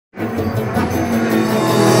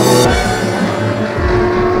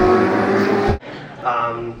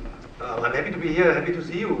be here. Happy to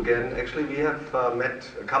see you again. Actually, we have met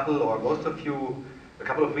a couple, or most of you, a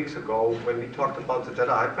couple of weeks ago when we talked about the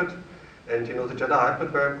Jetta Hybrid. And you know, the Jetta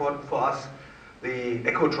Hybrid, very important for us, the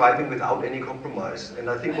eco-driving without any compromise. And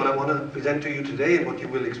I think what I want to present to you today and what you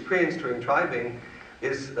will experience during driving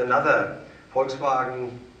is another Volkswagen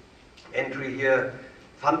entry here.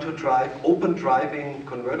 Fun to drive, open driving,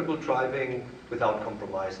 convertible driving without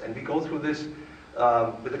compromise. And we go through this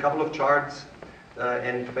with a couple of charts.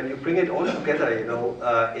 And when you bring it all together, you know,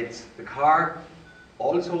 it's the car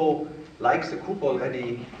also, like the coupe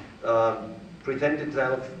already, presents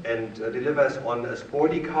itself and delivers on a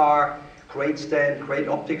sporty car, great stand, great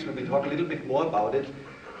optics. We will talk a little bit more about it.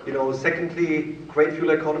 You know, secondly, great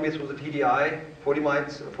fuel economy through the TDI,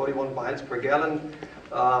 41 miles per gallon.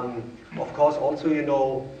 Of course, also, you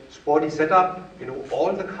know, sporty setup. You know,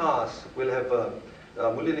 all the cars will have a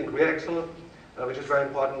multi-link rear axle, which is very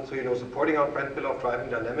important. So, you know, supporting our brand pillar of driving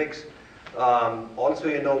dynamics. Also,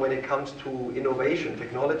 you know, when it comes to innovation,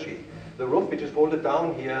 technology, the roof, which is folded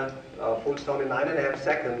down here, folds down in 9.5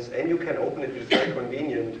 seconds, and you can open it, which is very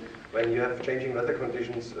convenient when you have changing weather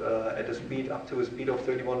conditions at a speed up to a speed of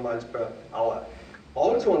 31 miles per hour.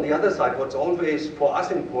 Also, on the other side, what's always for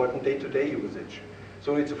us important, day-to-day usage.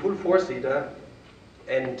 So it's a full four-seater,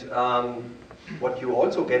 and what you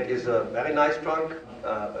also get is a very nice trunk,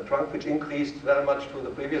 a trunk which increased very much to the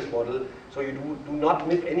previous model. So you do not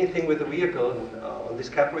miss anything with the vehicle on this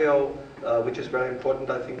Cabrio, which is very important,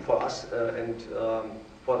 I think, for us and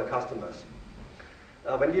for the customers.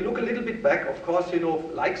 When you look a little bit back, of course, you know,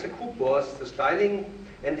 like the coupe was, the styling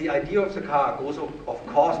and the idea of the car goes, of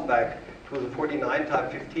course, back to the 49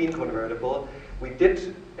 Type 15 convertible. We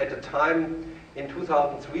did, at the time, in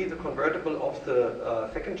 2003, the convertible of the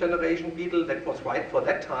second generation Beetle. That was right for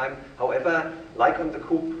that time. However, like on the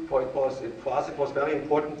coupe, for us it was very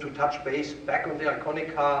important to touch base back on the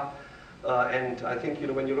iconic car. And I think, you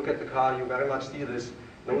know, when you look at the car, you very much see this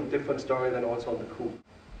no different story than also on the coupe.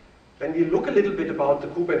 When we look a little bit about the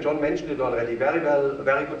coupe, and John mentioned it already, very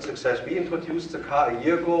good success. We introduced the car a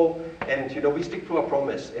year ago, and you know, we stick to our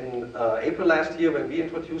promise. In April last year, when we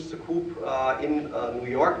introduced the coupe in New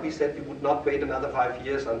York, we said we would not wait another 5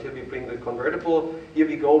 years until we bring the convertible. Here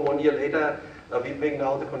we go, 1 year later, we bring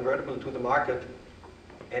now the convertible to the market.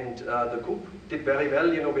 And the coupe did very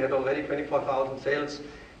well. You know, we had already 24,000 sales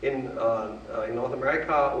in North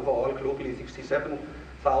America, overall globally 67,000,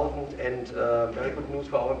 and very good news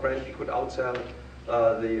for our brand. We could outsell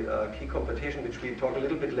the key competition, which we talk a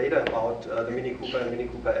little bit later about, the Mini Cooper and Mini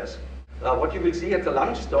Cooper S. What you will see at the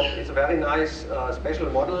lunch stop is a very nice special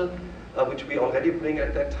model, which we already bring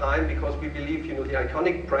at that time, because we believe, you know, the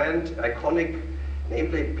iconic brand, iconic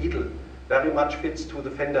nameplate Beetle very much fits to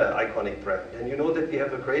the Fender iconic brand. And you know that we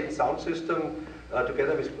have a great sound system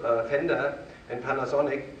together with Fender and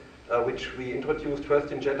Panasonic, which we introduced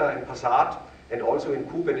first in Jetta and Passat, and also in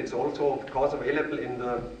coupe, and it's also, of course, available in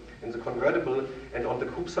the convertible. And on the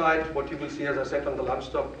coupe side, what you will see, as I said, on the lunch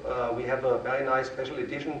stop, we have a very nice special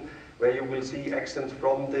edition where you will see accents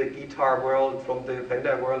from the guitar world, from the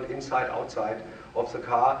Fender world, inside, outside of the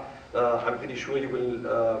car. I'm pretty sure you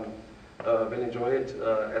will enjoy it.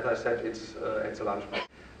 As I said, it's a lunch box.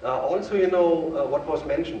 Also, you know, what was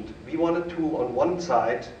mentioned, we wanted to, on one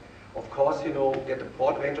side, of course, you know, get a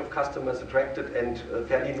broad range of customers attracted and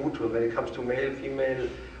fairly neutral when it comes to male, female,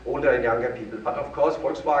 older and younger people. But of course,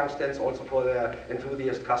 Volkswagen stands also for their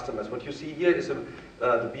enthusiast customers. What you see here is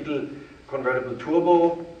the Beetle Convertible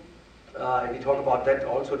Turbo, and we talk about that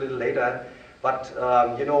also a little later. But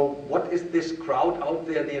you know, what is this crowd out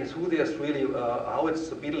there, the enthusiasts really, how is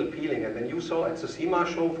the Beetle appealing? And when you saw at the SEMA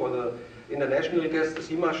show, for the international guests, the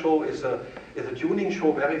SEMA show is a tuning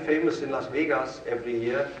show very famous in Las Vegas every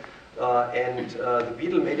year. The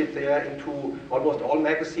Beetle made it there into almost all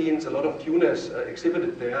magazines. A lot of tuners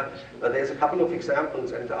exhibited there. There's a couple of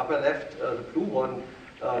examples, and the upper left, the blue one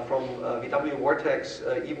from VW Vortex,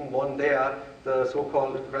 even won there the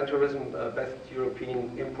so-called Gran Turismo Best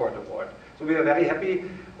European Import Award. So we are very happy,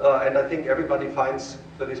 and I think everybody finds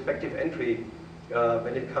the respective entry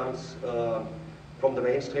when it comes from the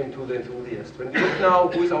mainstream to the enthusiast. When we look now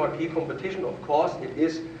who is our key competition, of course it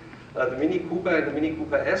is the Mini Cooper and the Mini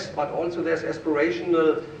Cooper S, but also there's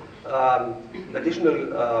aspirational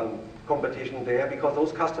additional competition there, because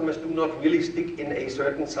those customers do not really stick in a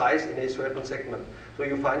certain size, in a certain segment. So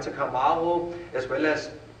you find the Camaro, as well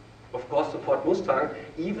as, of course, the Ford Mustang,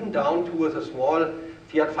 even down to the small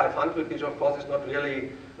Fiat 500, which of course is not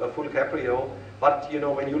really a full Cabrio. But you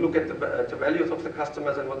know, when you look at the values of the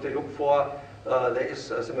customers and what they look for, there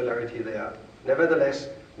is a similarity there. Nevertheless,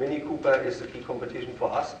 Mini Cooper is the key competition for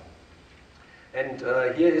us. And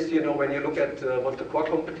here is, when you look at what the core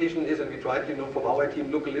competition is, and we tried, from our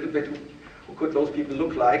team, look a little bit who could those people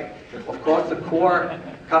look like. Of course, the core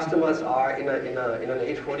customers are in an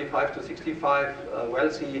age 45 to 65,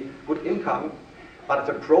 wealthy, good income. But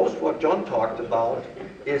the pros, what John talked about,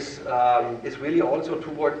 is really also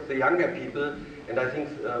toward the younger people. And I think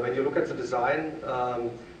when you look at the design,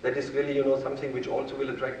 that is really, something which also will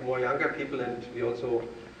attract more younger people. And we also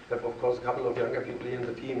have, of course, a couple of younger people here in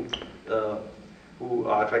the team who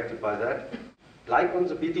are attracted by that. Like on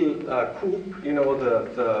the Beetle Coupe,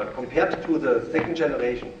 compared to the second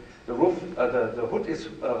generation, the roof, the hood is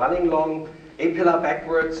running long, A-pillar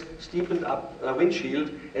backwards, steepened up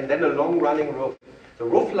windshield, and then a long running roof. The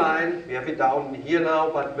roof line, we have it down here now,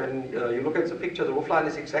 but when you look at the picture, the roof line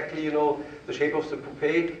is exactly, the shape of the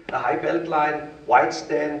coupe, a high belt line, wide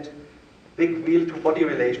stand, big wheel to body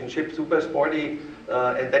relationship, super sporty,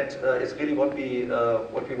 and that is really what we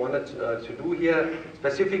wanted to do here.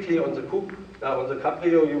 Specifically on the coupe, on the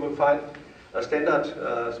Cabrio, you will find a standard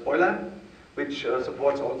spoiler, which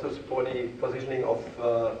supports also sporty positioning of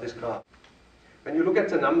this car. When you look at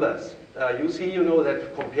the numbers, you see,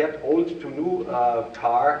 that compared old to new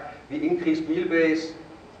car, we increased wheelbase,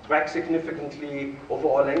 drag significantly,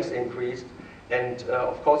 overall length increased, and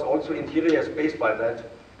of course also interior space by that.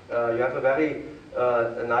 You have a very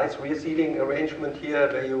nice rear seating arrangement here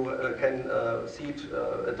where you can seat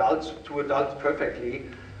adults to adults perfectly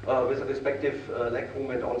with a respective legroom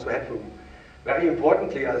and also headroom. Very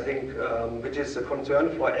importantly, I think, which is a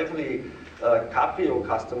concern for every Cabrio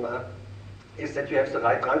customer, is that you have the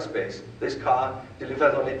right trunk space. This car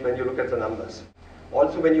delivers on it when you look at the numbers.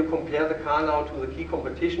 Also, when you compare the car now to the key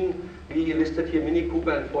competition, we listed here Mini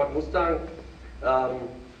Cooper and Ford Mustang.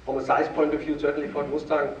 From a size point of view, certainly Ford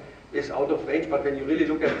Mustang is out of range, but when you really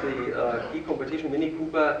look at the key competition, Mini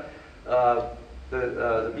Cooper,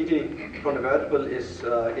 the Beetle Convertible is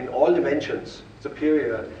in all dimensions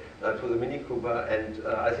superior to the Mini Cooper, and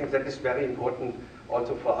I think that is very important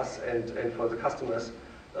also for us and for the customers,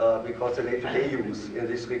 because the day-to-day use in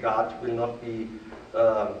this regard will not be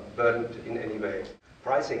burdened in any way.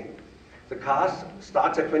 Pricing. The car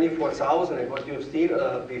starts at 24,000, and what you've seen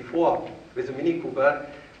before with the Mini Cooper,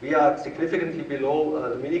 we are significantly below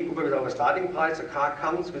the Mini Cooper with our starting price. The car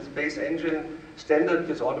comes with base engine, standard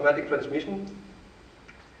with automatic transmission.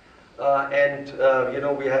 We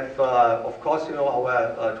have, of course,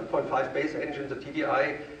 our 2.5 base engine, the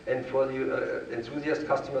TDI, and for the enthusiast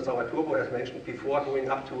customers, our turbo, as mentioned before, going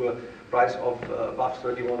up to a price of above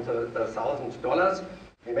 $31,000.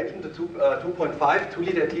 We mentioned the 2.5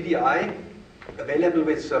 2-liter TDI, available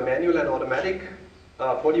with manual and automatic,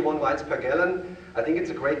 41 miles per gallon. I think it's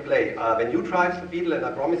a great play. When you drive the Beetle, and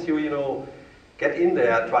I promise you, get in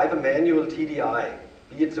there, drive a manual TDI,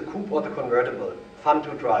 be it the coupe or the convertible, fun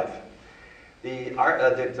to drive.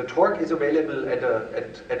 The torque is available at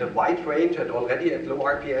a wide range and already at low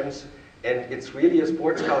RPMs, and it's really a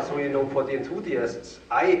sports car. So for the enthusiasts,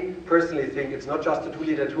 I personally think it's not just a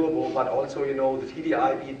 2-liter turbo, but also the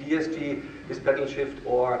TDI, be it DSG with pedal shift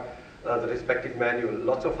or the respective manual.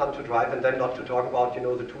 Lots of fun to drive, and then not to talk about the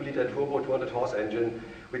 2-liter turbo 200 horse engine,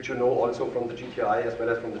 which also from the GTI as well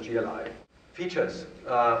as from the GLI. Features.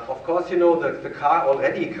 Of course, the car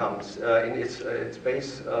already comes in its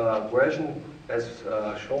base version, as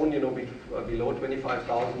shown, below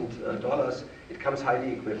 $25,000. It comes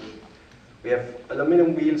highly equipped. We have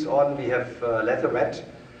aluminum wheels on, we have leatherette,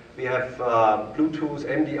 we have Bluetooth,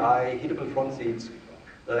 MDI, heatable front seats.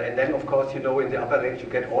 And then, of course, in the upper range, you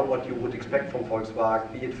get all what you would expect from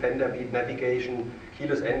Volkswagen, be it fender, be it navigation,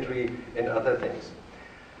 keyless entry, and other things.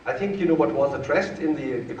 I think, what was addressed in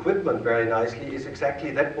the equipment very nicely is exactly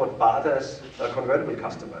that what bothers a convertible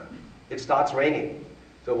customer. It starts raining.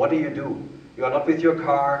 So what do? You are not with your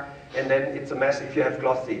car, and then it's a mess if you have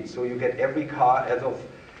cloth seats. So you get every car, as of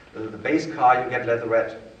the base car, you get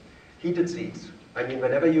leatherette. Heated seats. I mean,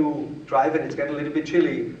 whenever you drive and it's getting a little bit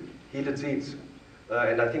chilly, heated seats.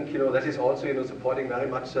 And I think, that is also, supporting very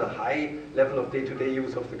much the high level of day-to-day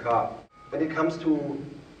use of the car. When it comes to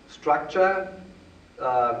structure,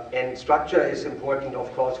 and structure is important,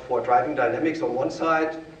 of course, for driving dynamics on one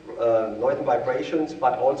side, noise and vibrations,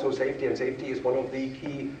 but also safety. And safety is one of the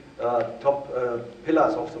key top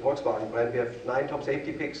pillars of the Volkswagen brand. We have 9 top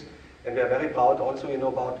safety picks, and we are very proud also,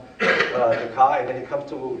 about the car. And when it comes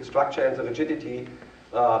to structure and the rigidity,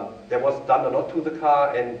 there was done a lot to the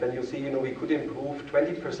car. And when you see, we could improve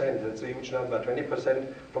 20%. That's a huge number,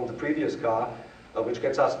 20% from the previous car. Which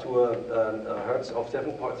gets us to a hertz of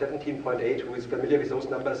 17.8. Who is familiar with those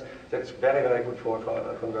numbers, that's very, very good for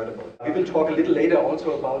a convertible. We will talk a little later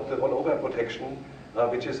also about the rollover protection,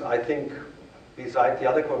 which is, I think, beside the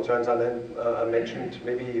other concerns I mentioned,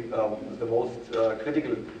 maybe the most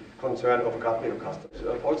critical concern of a cabrio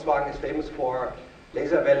customer. Volkswagen is famous for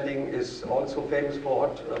laser welding, is also famous for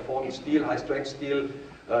hot formed steel, high strength steel.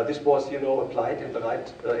 This was, applied in the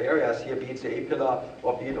right areas here, be it the A-pillar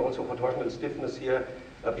or be it also for torsional stiffness here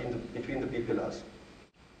between the B-pillars.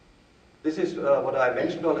 This is what I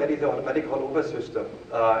mentioned already, the automatic rollover system.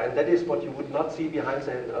 And that is what you would not see behind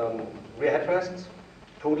the rear headrests.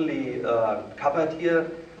 Totally covered here.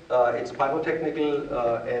 It's pyrotechnical,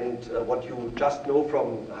 and what you just know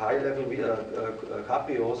from high-level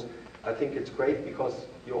cabrios, I think it's great because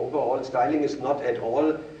your overall styling is not at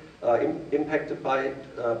all impacted by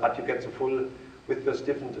it, but you get the full, with the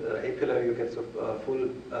stiffened A-pillar, you get the full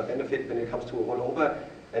benefit when it comes to a rollover.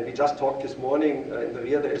 And we just talked this morning, in the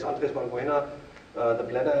rear there is Andres Valbuena, the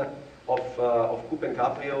planner of Coupe and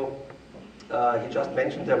Cabrio. He just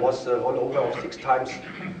mentioned there was a rollover of 6 times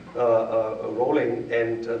rolling,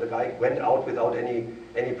 and the guy went out without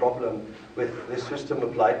any problem with this system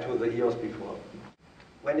applied to the EOS before.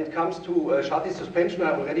 When it comes to chassis suspension,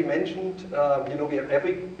 I already mentioned, we have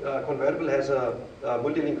every convertible has a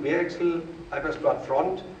multi-link rear axle, hyperstrut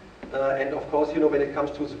front, and of course, when it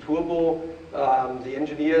comes to the turbo, the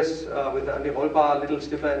engineers with the anti-roll bar, a little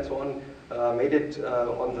stiffer and so on, made it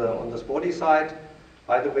on the sporty side.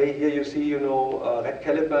 By the way, here you see, red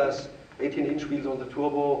calipers, 18-inch wheels on the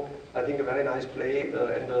turbo. I think a very nice play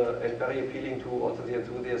and very appealing to also the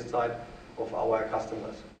enthusiast side of our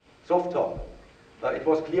customers. Soft top. It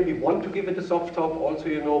was clear we want to give it a soft top, also,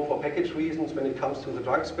 for package reasons when it comes to the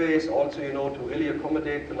trunk space, also, to really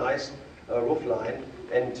accommodate the nice roof line.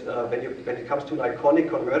 And when it comes to an iconic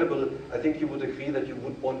convertible, I think you would agree that you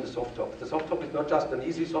would want a soft top. The soft top is not just an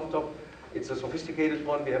easy soft top, it's a sophisticated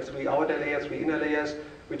one. We have 3 outer layers, 3 inner layers,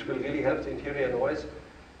 which will really help the interior noise.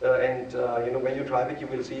 When you drive it, you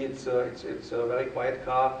will see it's a very quiet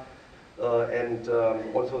car, and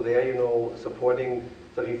also there, supporting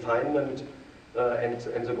the refinement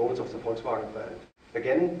and the goals of the Volkswagen brand.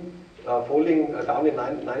 Again, folding down in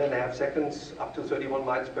 9.5 seconds, up to 31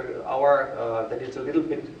 miles per hour. That is a little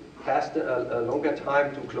bit faster, a longer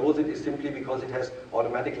time to close it is simply because it has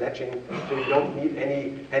automatic latching, so you don't need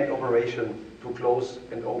any hand operation to close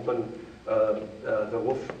and open the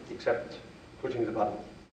roof except pushing the button.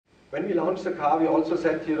 When we launched the car, we also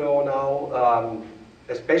said, now,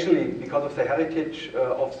 especially because of the heritage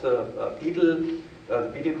of the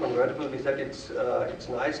Beetle Convertible, we said it's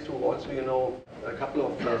nice to also, a couple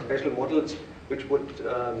of special models which would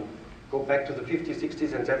go back to the 50s,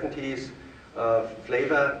 60s and 70s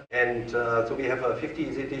flavor. And so we have a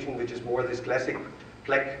 50s edition, which is more this classic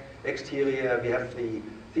black exterior. We have the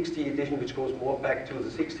 60s edition, which goes more back to the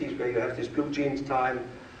 60s, where you have this blue jeans time,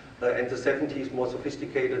 and the 70s more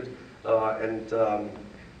sophisticated.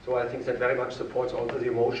 So I think that very much supports also the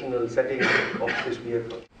emotional setting of this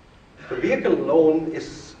vehicle. The vehicle alone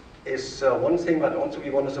is one thing, but also we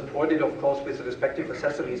want to support it, of course, with the respective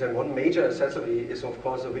accessories. And one major accessory is, of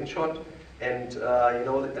course, a windshot. And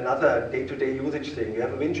another day-to-day usage thing. You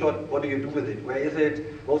have a windshot, what do you do with it? Where is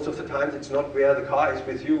it? Most of the times it's not where the car is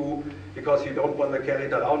with you, because you don't want to carry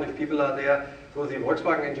it around if people are there. So the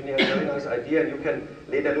Volkswagen engineer has a very nice idea, and you can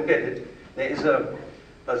later look at it. There is a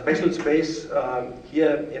special space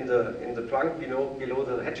here in the trunk, below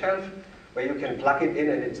the head shelf, where you can plug it in,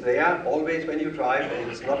 and it's there always when you drive, and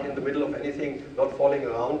it's not in the middle of anything, not falling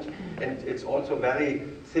around, and it's also very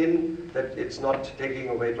thin, that it's not taking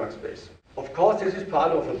away trunk space. Of course, this is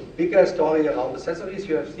part of a bigger story around accessories.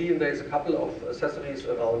 You have seen there is a couple of accessories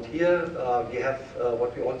around here. We have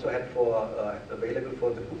what we also had for available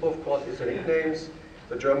for the Coupe, of course, is the nicknames,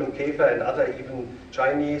 the German Käfer and other even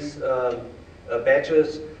Chinese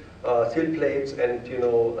badges, sill plates, and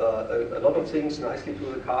a lot of things nicely to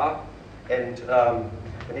the car. And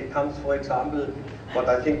when it comes, for example, what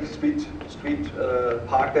I think street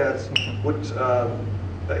parkers would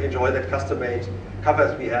enjoy, that custom-made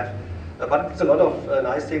covers we have. But it's a lot of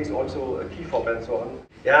nice things, also key fob and so on.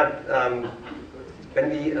 Yeah, when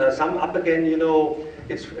we sum up again,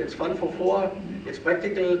 it's fun for 4, it's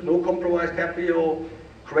practical, no compromise cabrio,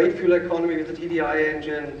 great fuel economy with the TDI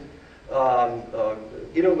engine,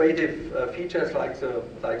 innovative features like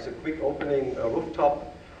the quick opening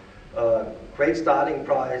rooftop, great starting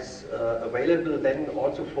price, available then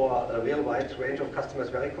also for a real wide range of customers,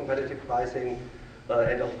 very competitive pricing,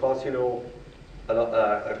 and of course,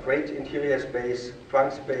 a great interior space,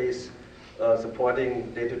 trunk space,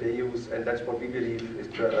 supporting day-to-day use, and that's what we believe is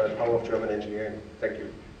the power of German engineering. Thank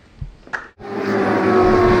you.